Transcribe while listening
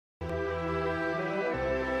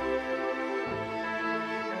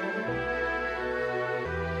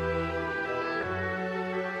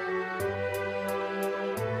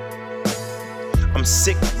I'm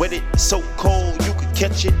sick with it, so cold you could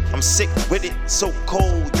catch it. I'm sick with it, so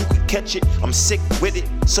cold you could catch it. I'm sick with it,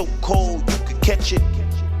 so cold you could catch it.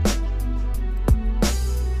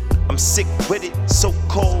 I'm sick with it, so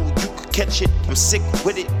cold you could catch it. I'm sick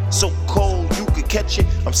with it, so cold you could catch it.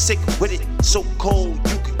 I'm sick with it, so cold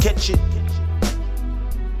you could catch it.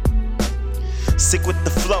 Sick with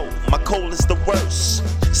the flow, my cold is the worst.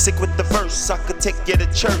 Sick with the verse, I could take you to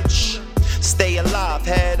church. Stay alive,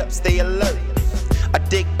 head up, stay alert. I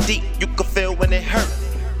dig deep, you can feel when it hurt.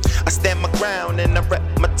 I stand my ground and I rep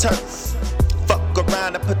my turf. Fuck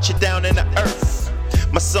around and put you down in the earth.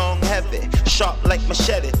 My song heavy, sharp like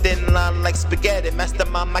machete, thin line like spaghetti,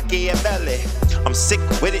 mastermind Machiavelli. I'm sick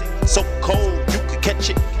with it, so cold you could catch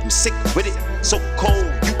it. I'm sick with it, so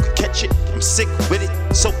cold you could catch it. I'm sick with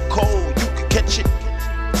it, so cold you could catch it.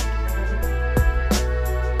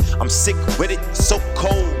 I'm sick with it, so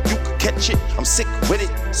cold you could catch it. I'm sick with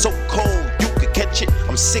it, so cold you could catch it.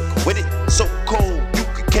 I'm sick with it, so cold you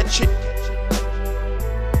could catch it.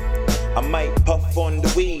 I might puff on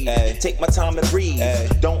the weed, take my time and breathe.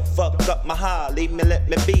 Don't fuck up my high, leave me, let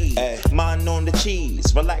me be. Mine on the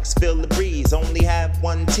cheese, relax, feel the breeze. Only have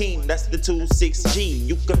one team, that's the 26G.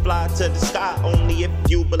 You can fly to the sky only if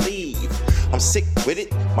you believe. I'm sick with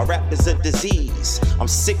it, my rap is a disease. I'm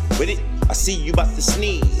sick with it, I see you about to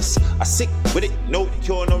sneeze. I sick with it, no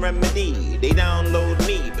cure, no remedy. They download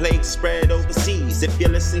me, plague spread overseas. If you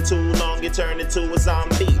listen too long, you turn into a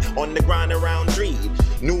zombie. On the grind around Dreed,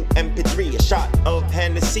 new MP3, a shot of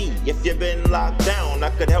Hennessy. If you've been locked down, I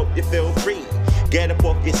could help you feel free. Get up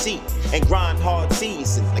off your seat and grind hard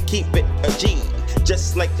season. I keep it a G,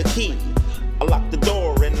 just like the key. I lock the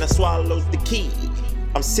door and I swallow the key.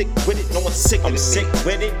 I'm sick with it, no one's sick of it. I'm sick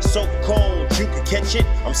with it, so cold you could catch it.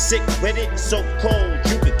 I'm sick with it, so cold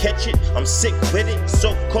you could catch it. I'm sick with it,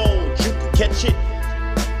 so cold you could catch it.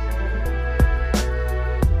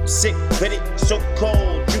 I'm sick with it, so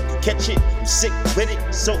cold you could catch it. I'm sick with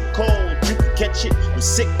it, so cold you could catch it. I'm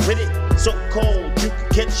sick with it, so cold you could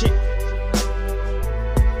catch it.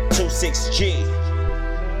 26G.